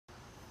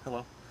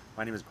Hello,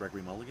 my name is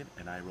Gregory Mulligan,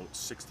 and I wrote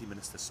 60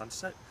 Minutes to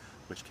Sunset,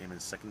 which came in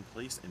second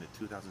place in the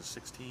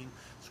 2016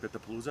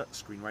 Scriptapalooza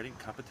screenwriting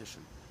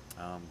competition.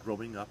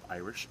 Growing up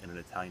Irish in an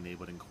Italian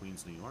neighborhood in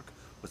Queens, New York,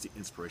 was the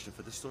inspiration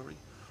for this story.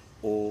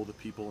 All the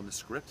people in the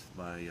script,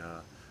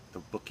 the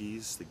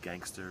bookies, the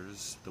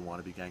gangsters, the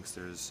wannabe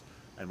gangsters,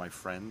 and my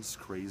friends,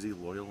 crazy,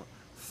 loyal,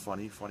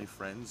 funny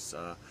friends.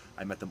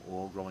 I met them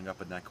all growing up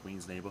in that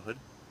Queens neighborhood.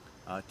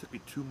 It took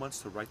me 2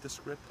 months to write the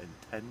script and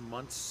 10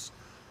 months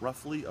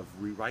roughly of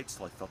rewrites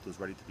till I felt it was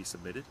ready to be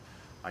submitted.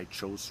 I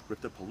chose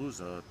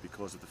Scriptapalooza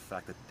because of the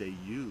fact that they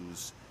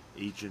use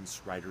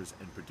agents, writers,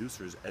 and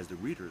producers as the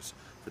readers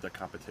for their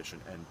competition,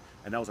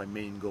 and that was my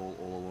main goal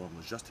all along,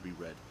 was just to be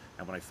read.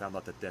 And when I found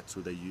out that that's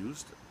who they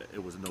used,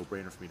 it was a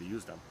no-brainer for me to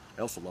use them.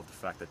 I also love the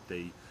fact that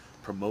they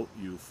promote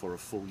you for a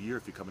full year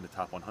if you come in the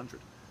top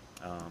 100.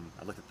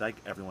 I'd like to thank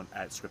everyone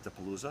at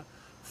Scriptapalooza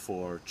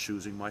for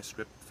choosing my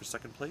script for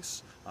second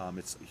place.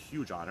 It's a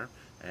huge honor,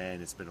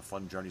 and it's been a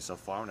fun journey so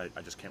far, and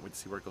I just can't wait to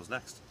see where it goes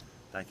next.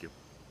 Thank you.